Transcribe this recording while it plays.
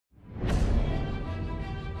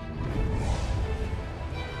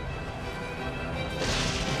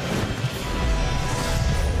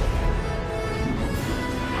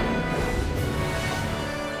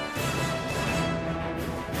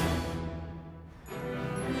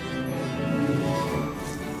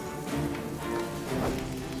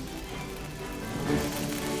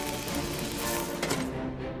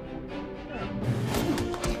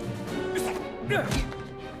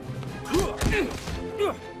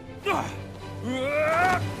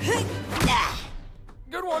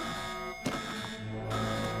Good one.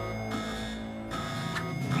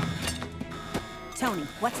 Tony,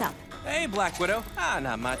 what's up? Hey, Black Widow.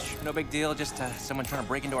 Not much. No big deal. Just someone trying to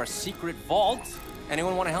break into our secret vault.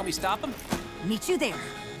 Anyone want to help me stop him? Meet you there.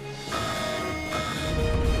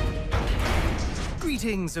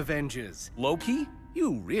 Greetings, Avengers. Loki?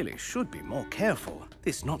 You really should be more careful.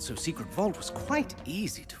 This not-so-secret vault was quite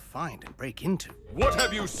easy to find and break into. What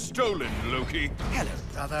have you stolen, Loki? Hello,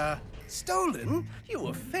 brother. Stolen? You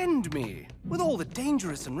offend me. With all the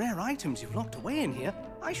dangerous and rare items you've locked away in here,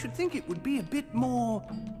 I should think it would be a bit more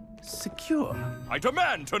secure. I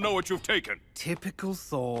demand to know what you've taken. Typical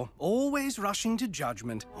Thor, always rushing to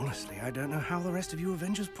judgment. Honestly, I don't know how the rest of you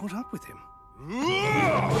Avengers put up with him.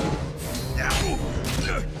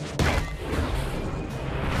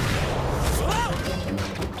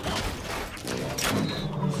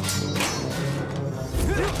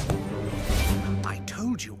 I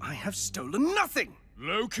told you I have stolen nothing!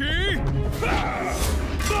 Loki!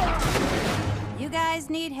 You guys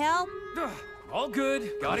need help? All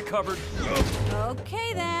good. Got it covered.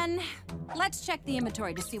 Okay, then. Let's check the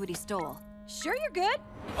inventory to see what he stole. Sure you're good?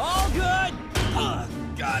 All good.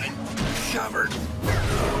 Got it. Covered.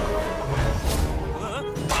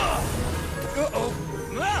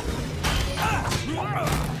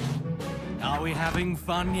 Are we having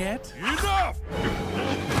fun yet? Enough!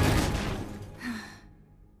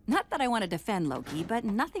 Not that I want to defend Loki, but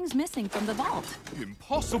nothing's missing from the vault.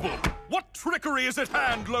 Impossible! What trickery is at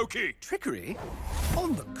hand, Loki? Trickery?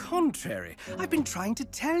 On the contrary, I've been trying to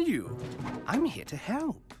tell you. I'm here to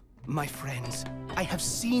help. My friends, I have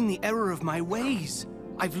seen the error of my ways.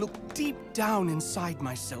 I've looked deep down inside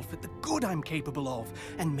myself at the good I'm capable of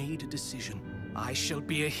and made a decision. I shall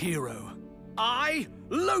be a hero. I,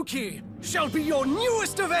 Loki, shall be your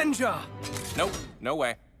newest Avenger! Nope. No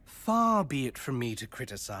way. Far be it from me to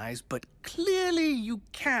criticize, but clearly you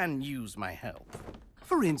can use my help.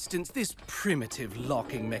 For instance, this primitive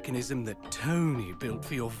locking mechanism that Tony built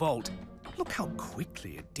for your vault. Look how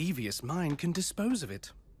quickly a devious mind can dispose of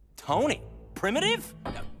it. Tony? Primitive?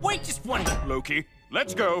 Wait just one... Loki,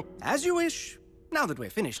 let's go. As you wish. Now that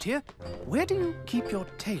we're finished here, where do you keep your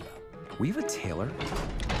tailor? We have a tailor?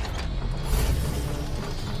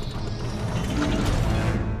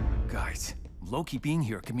 Guys, Loki being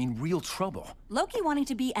here could mean real trouble. Loki wanting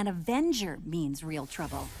to be an Avenger means real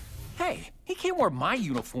trouble. Hey, he can't wear my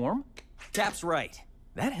uniform. Cap's right.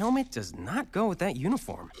 That helmet does not go with that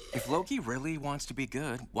uniform. If Loki really wants to be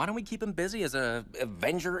good, why don't we keep him busy as a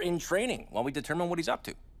Avenger in training while we determine what he's up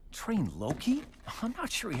to? Train Loki? I'm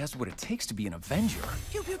not sure he has what it takes to be an Avenger.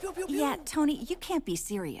 Pew, pew, pew, pew, pew. Yeah, Tony, you can't be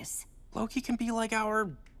serious. Loki can be like our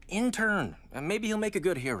intern. Maybe he'll make a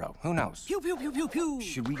good hero. Who knows? Pew, pew, pew, pew, pew.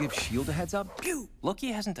 Should we give S.H.I.E.L.D. a heads up? Pew.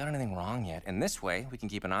 Loki hasn't done anything wrong yet, and this way we can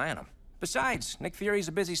keep an eye on him. Besides, Nick Fury's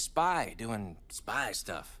a busy spy doing spy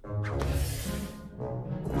stuff.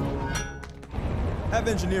 Have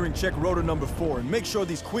engineering check rotor number 4 and make sure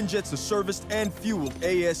these Quinjets are serviced and fueled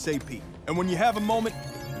ASAP. And when you have a moment...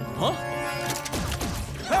 Huh?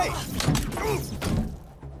 Hey!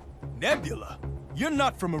 Nebula, you're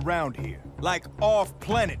not from around here. Like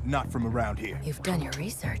off-planet not from around here. You've done your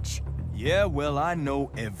research. Yeah, well, I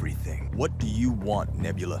know everything. What do you want,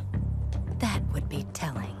 Nebula? That would be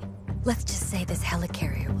telling. Let's just say this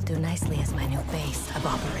helicarrier will do nicely as my new base of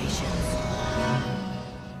operations.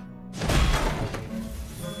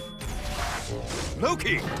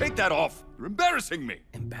 Loki, take that off. You're embarrassing me.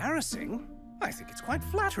 Embarrassing? I think it's quite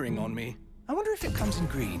flattering on me. I wonder if it comes in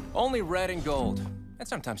green. Only red and gold, and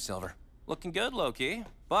sometimes silver. Looking good, Loki.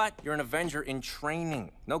 But you're an Avenger in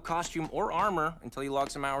training. No costume or armor until you log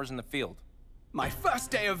some hours in the field. My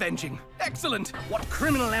first day avenging. Excellent! What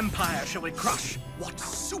criminal empire shall we crush? What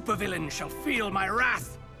supervillain shall feel my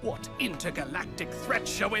wrath? What intergalactic threat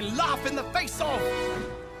shall we laugh in the face of?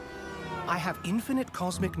 I have infinite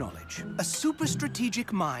cosmic knowledge, a super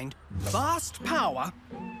strategic mind, vast power,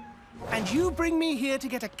 and you bring me here to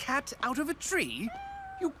get a cat out of a tree?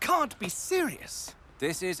 You can't be serious.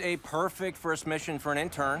 This is a perfect first mission for an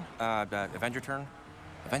intern. Avenger turn?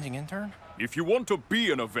 Avenging intern? If you want to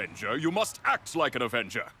be an Avenger, you must act like an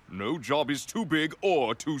Avenger. No job is too big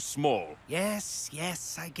or too small. Yes,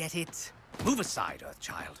 yes, I get it. Move aside,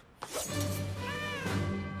 Earthchild.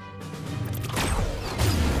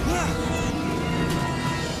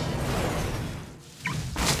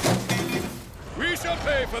 We shall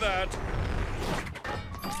pay for that.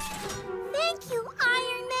 Thank you,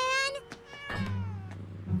 Iron Man!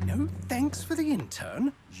 No thanks for the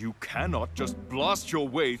intern. You cannot just blast your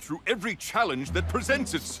way through every challenge that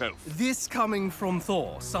presents itself. This coming from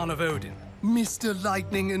Thor, son of Odin. Mr.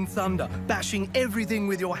 Lightning and Thunder, bashing everything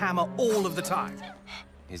with your hammer all of the time.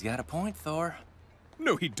 He's got a point, Thor.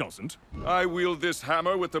 No, he doesn't. I wield this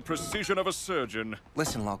hammer with the precision of a surgeon.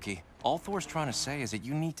 Listen, Loki, all Thor's trying to say is that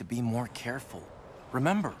you need to be more careful.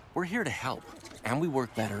 Remember, we're here to help, and we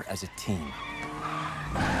work better as a team.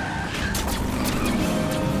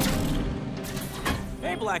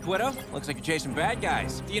 Hey, Black Widow. Looks like you're chasing bad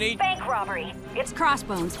guys. Do you need Bank robbery. It's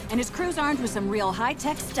Crossbones, and his crew's armed with some real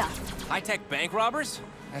high-tech stuff. high-tech bank robbers?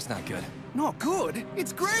 That's not good. Not good?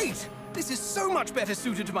 It's great! This is so much better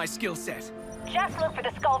suited to my skill set. Just look for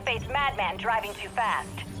the skull-faced madman driving too fast.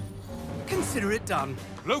 Consider it done.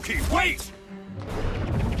 Loki, wait!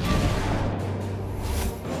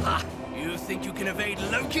 Ha! You think you can evade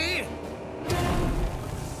Loki?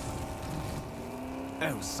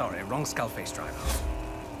 Oh, sorry, wrong skull-faced driver.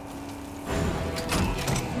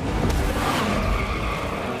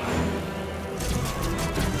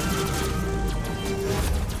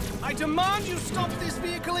 I demand you stop this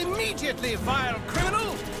vehicle immediately, vile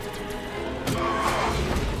criminal!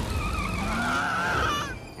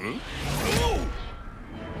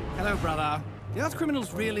 Hello, brother. The Earth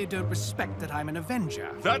criminals really don't respect that I'm an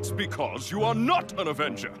Avenger. That's because you are not an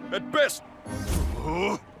Avenger. At best...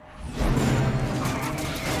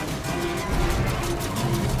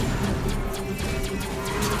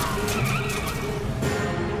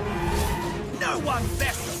 No one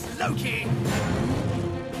bests Loki!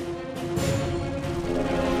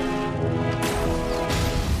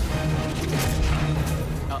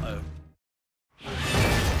 Uh-oh.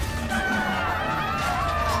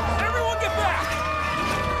 Everyone get back!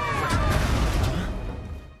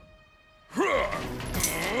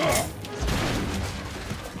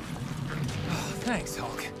 Thanks,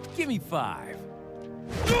 Hulk. Give me 5.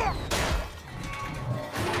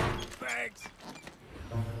 Thanks.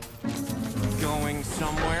 Going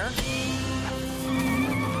somewhere?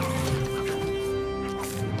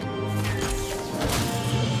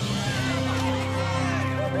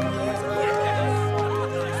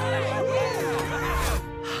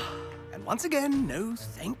 And once again, no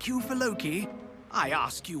thank you for Loki. I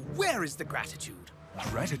ask you, where is the gratitude?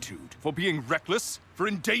 Gratitude? For being reckless? For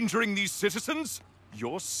endangering these citizens?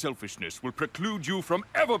 Your selfishness will preclude you from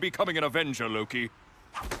ever becoming an Avenger, Loki.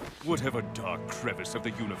 Whatever dark crevice of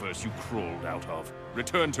the universe you crawled out of,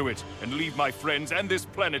 return to it and leave my friends and this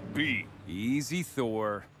planet be. Easy,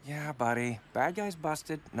 Thor. Yeah, buddy. Bad guys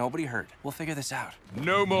busted. Nobody hurt. We'll figure this out.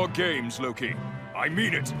 No more games, Loki. I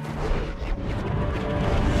mean it.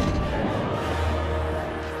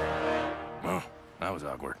 Oh, that was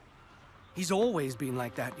awkward. He's always been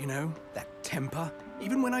like that, you know? That temper,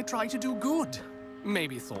 even when I try to do good.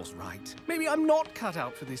 Maybe Thor's right. Maybe I'm not cut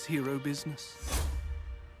out for this hero business.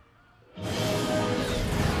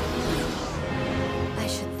 I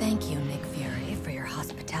should thank you, Nick Fury, for your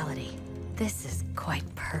hospitality. This is quite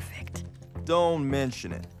perfect. Don't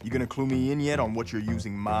mention it. You gonna clue me in yet on what you're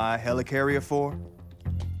using my helicarrier for?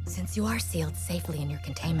 Since you are sealed safely in your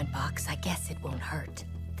containment box, I guess it won't hurt.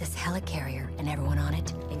 This helicarrier and everyone on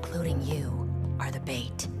it, including you, are the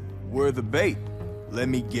bait. We're the bait. Let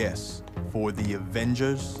me guess. For the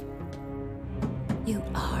Avengers? You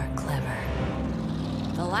are clever.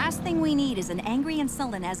 The last thing we need is an angry and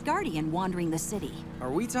sullen Asgardian wandering the city. Are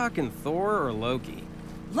we talking Thor or Loki?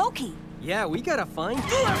 Loki! Yeah, we gotta find...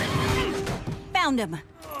 Found him!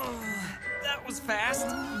 That was fast.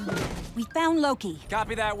 We found Loki.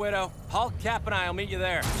 Copy that, Widow. Hulk, Cap, and I'll meet you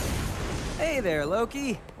there. Hey there,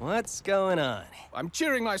 Loki. What's going on? I'm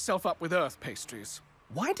cheering myself up with Earth pastries.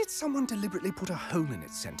 Why did someone deliberately put a hole in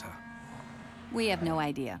its center? We have no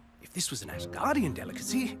idea. If this was an Asgardian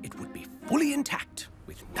delicacy, it would be fully intact,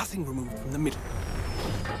 with nothing removed from the middle.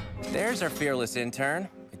 There's our fearless intern.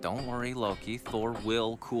 Don't worry, Loki. Thor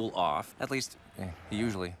will cool off. At least, he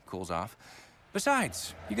usually cools off.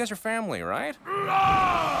 Besides, you guys are family, right?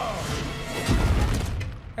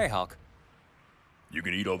 Hey, Hulk. You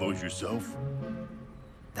can eat all those yourself?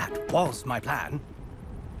 That was my plan.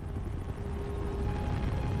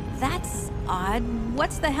 That's odd.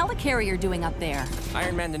 What's the helicarrier doing up there?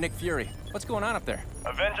 Iron Man to Nick Fury. What's going on up there?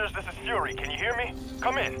 Avengers, this is Fury. Can you hear me?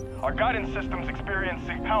 Come in. Our guidance system's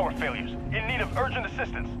experiencing power failures. In need of urgent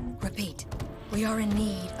assistance. Repeat. We are in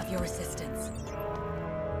need of your assistance.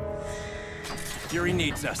 Fury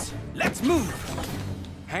needs us. Let's move!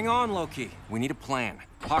 Hang on, Loki. We need a plan.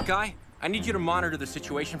 Hawkeye, I need you to monitor the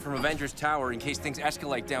situation from Avengers Tower in case things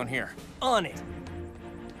escalate down here. On it.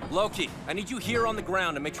 Loki, I need you here on the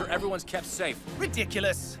ground to make sure everyone's kept safe.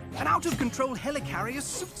 Ridiculous! An out-of-control helicarrier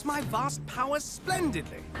suits my vast powers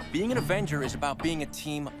splendidly. Being an Avenger is about being a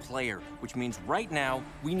team player, which means right now,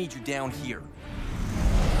 we need you down here.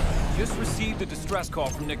 Just received a distress call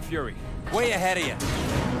from Nick Fury. Way ahead of you.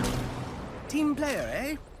 Team player,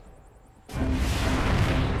 eh?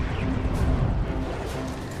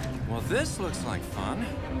 Well, this looks like fun.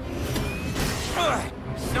 Ugh,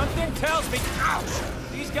 something tells me, ouch!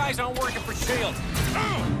 These guys aren't working for S.H.I.E.L.D.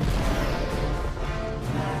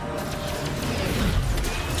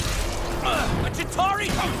 A Chitauri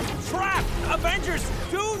trap! Avengers,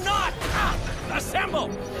 do not assemble!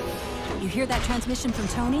 You hear that transmission from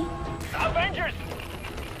Tony? Avengers!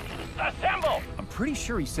 Assemble! I'm pretty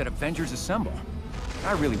sure he said Avengers assemble.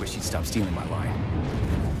 I really wish he'd stop stealing my line.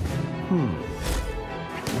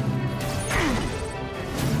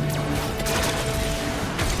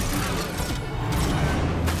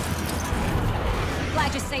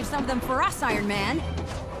 Glad you saved some of them for us, Iron Man.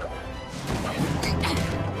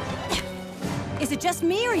 Is it just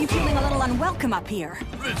me, or are you feeling a little unwelcome up here?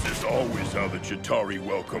 This is always how the Chitauri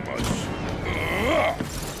welcome us.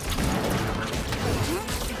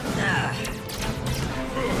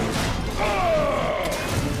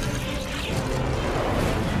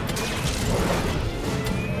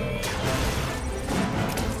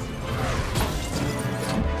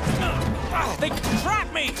 They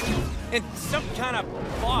trapped me! In some kind of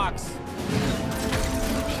box.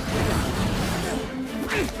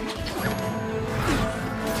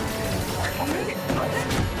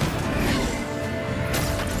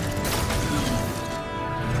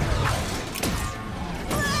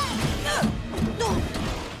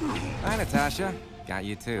 Hi, Natasha. Got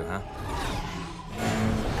you too, huh?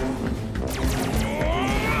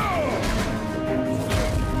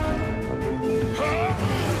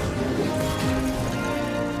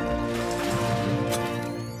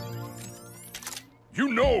 You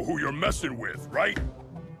know who you're messing with, right?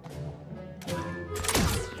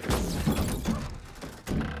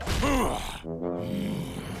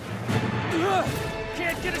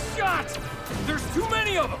 Can't get a shot! There's too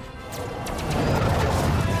many of them!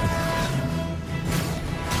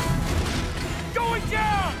 Going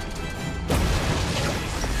down!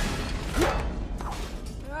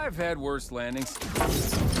 I've had worse landings.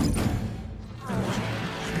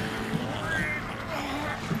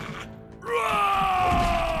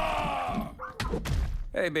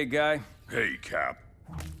 Hey, big guy. Hey, Cap.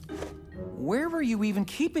 Where were you even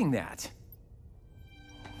keeping that?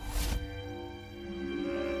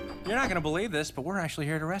 You're not gonna believe this, but we're actually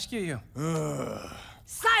here to rescue you.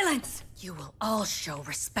 Silence! You will all show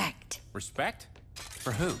respect. Respect?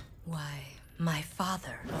 For who? Why, my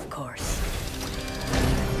father, of course.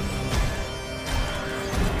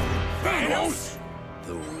 Thanos!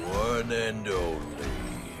 The one and only.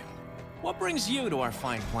 What brings you to our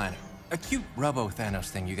fine planet? A cute Robo-Thanos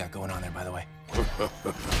thing you got going on there, by the way.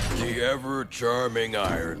 The ever-charming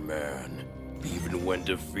Iron Man. Even when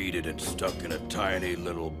defeated and stuck in a tiny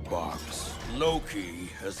little box, Loki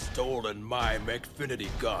has stolen my Mechfinity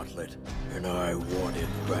Gauntlet, and I want it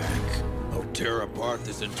back. I'll tear apart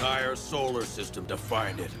this entire solar system to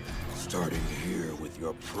find it, starting here with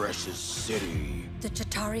your precious city. The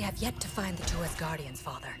Chitauri have yet to find the two Asgardians,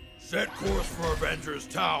 Father. Set course for Avengers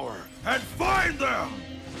Tower, and find them!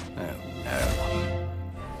 Oh, no.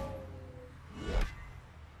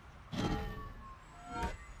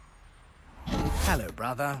 Hello,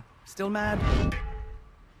 brother. Still mad?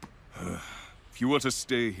 If you are to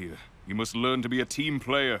stay here, you must learn to be a team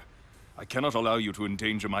player. I cannot allow you to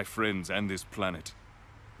endanger my friends and this planet.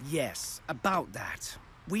 Yes, about that.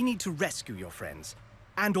 We need to rescue your friends.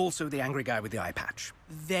 And also the angry guy with the eye patch.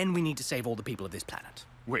 Then we need to save all the people of this planet.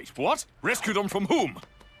 Wait, what? Rescue them from whom?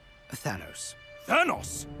 Thanos.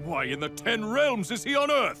 Thanos? Why in the 10 realms is he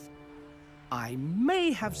on Earth? I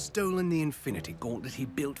may have stolen the Infinity Gauntlet he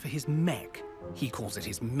built for his mech. He calls it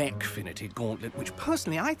his Mechfinity Gauntlet, which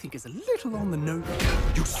personally I think is a little on the nose.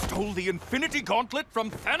 You stole the Infinity Gauntlet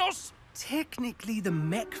from Thanos? Technically the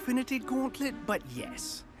Mechfinity Gauntlet, but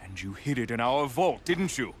yes. And you hid it in our vault,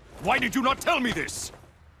 didn't you? Why did you not tell me this?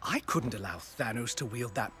 I couldn't allow Thanos to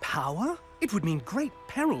wield that power. It would mean great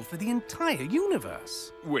peril for the entire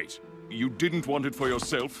universe. Wait, you didn't want it for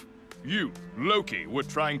yourself? You, Loki, were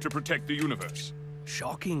trying to protect the universe.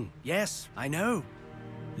 Shocking. Yes, I know.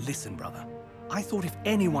 Listen, brother. I thought if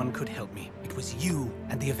anyone could help me, it was you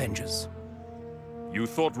and the Avengers. You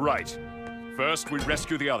thought right. First, we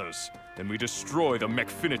rescue the others. Then we destroy the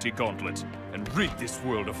Mechfinity Gauntlet and rid this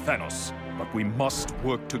world of Thanos. But we must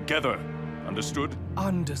work together. Understood?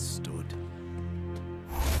 Understood.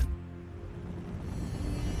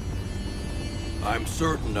 I'm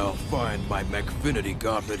certain I'll find my Mechfinity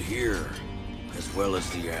Gauntlet here, as well as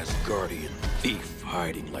the Asgardian thief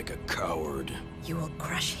hiding like a coward. You will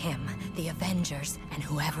crush him, the Avengers, and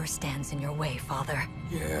whoever stands in your way, Father.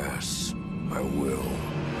 Yes, I will.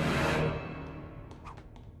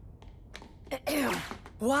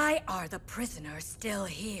 Why are the prisoners still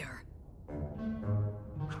here?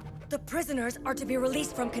 The prisoners are to be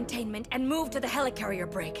released from containment and moved to the helicarrier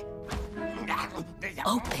brig.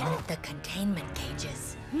 Open the containment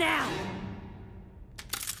cages. Now!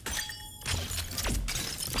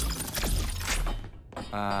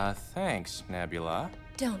 Thanks, Nebula.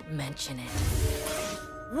 Don't mention it.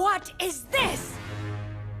 What is this?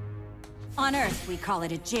 On Earth, we call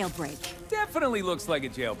it a jailbreak. Definitely looks like a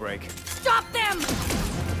jailbreak. Stop them!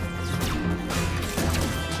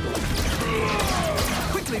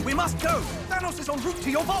 Quickly, we must go! Thanos is en route to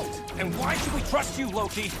your vault! And why should we trust you,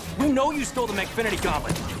 Loki? We know you stole the Infinity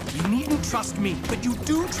Gauntlet. You needn't trust me, but you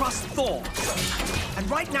do trust Thor. And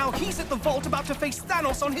right now, he's at the vault about to face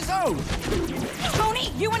Thanos on his own.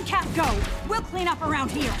 Tony, you and Cap go. We'll clean up around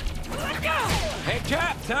here. Hey,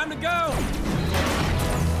 Cap, time to go!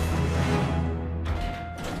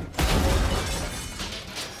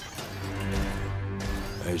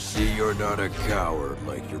 I see you're not a coward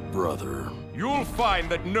like your brother. You'll find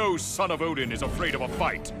that no son of Odin is afraid of a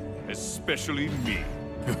fight, especially me.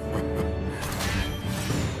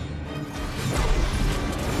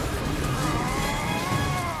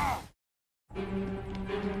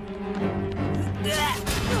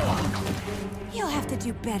 You'll have to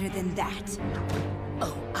do better than that.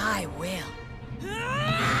 Oh, I will.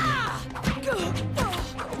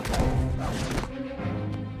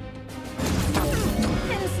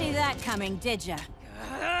 Didn't see that coming, did ya?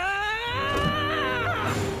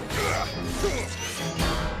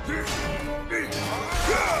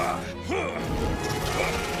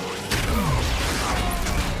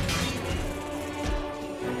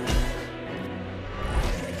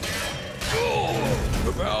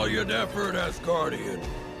 A valiant effort, Asgardian,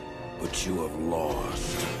 but you have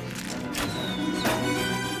lost.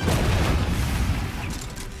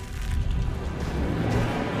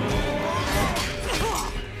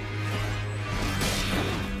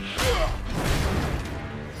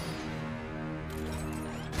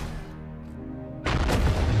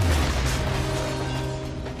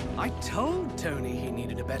 I told Tony he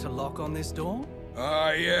needed a better lock on this door.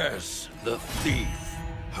 Ah, yes, the thief.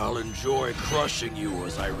 I'll enjoy crushing you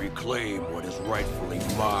as I reclaim what is rightfully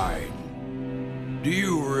mine. Do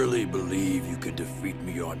you really believe you can defeat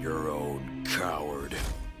me on your own, coward?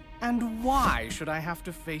 And why should I have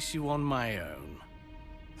to face you on my own?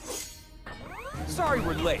 Sorry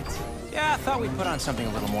we're late. Yeah, I thought we'd put on something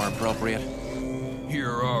a little more appropriate.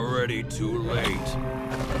 You're already too late.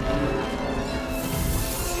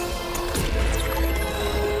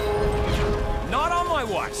 Not on my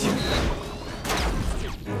watch.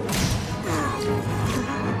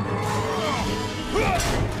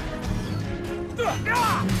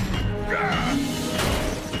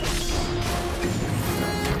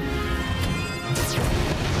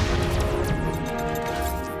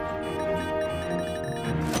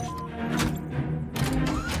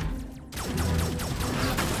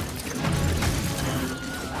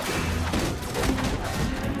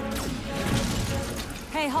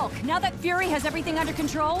 Hey, Hulk, now that Fury has everything under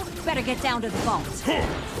control, better get down to the vault.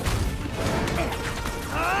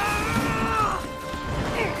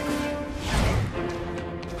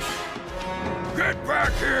 Get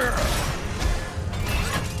back here!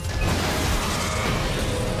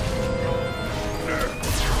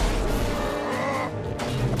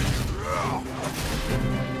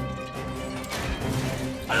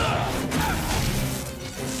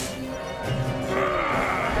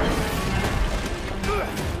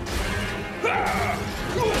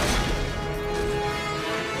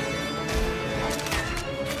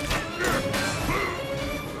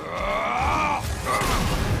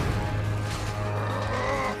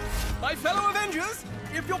 My fellow Avengers,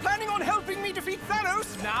 if you're planning on helping me defeat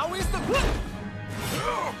Thanos, now is the...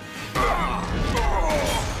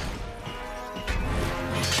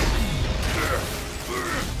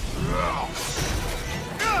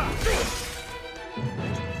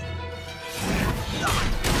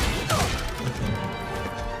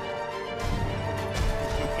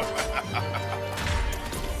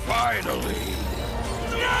 Finally!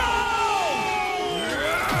 Yes!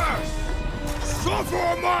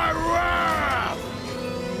 Suffer my wrath!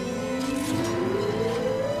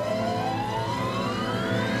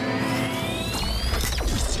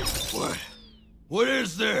 What? What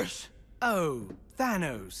is this? Oh,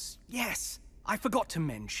 Thanos. Yes, I forgot to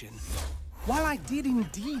mention. While I did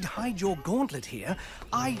indeed hide your gauntlet here,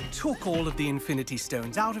 I took all of the Infinity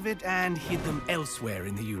Stones out of it and hid them elsewhere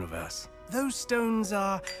in the universe. Those stones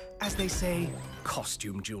are, as they say,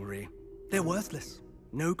 costume jewelry. They're worthless.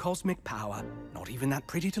 No cosmic power. Not even that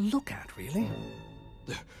pretty to look at, really.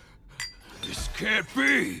 This can't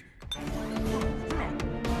be!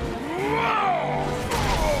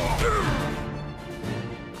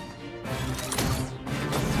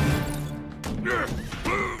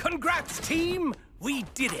 Congrats, team! We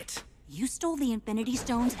did it! You stole the Infinity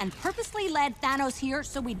Stones and purposely led Thanos here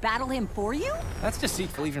so we'd battle him for you? That's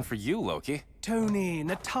deceitful even for you, Loki. Tony,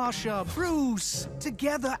 Natasha, Bruce!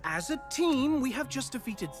 Together as a team, we have just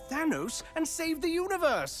defeated Thanos and saved the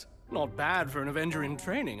universe! Not bad for an Avenger in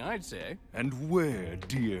training, I'd say. And where,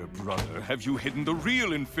 dear brother, have you hidden the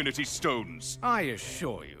real Infinity Stones? I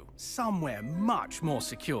assure you, somewhere much more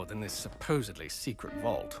secure than this supposedly secret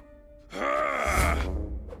vault.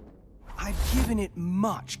 I've given it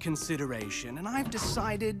much consideration, and I've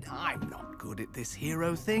decided I'm not good at this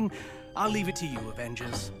hero thing. I'll leave it to you,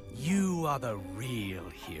 Avengers. You are the real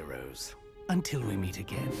heroes. Until we meet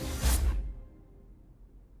again.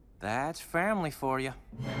 That's family for you.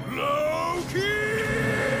 Loki!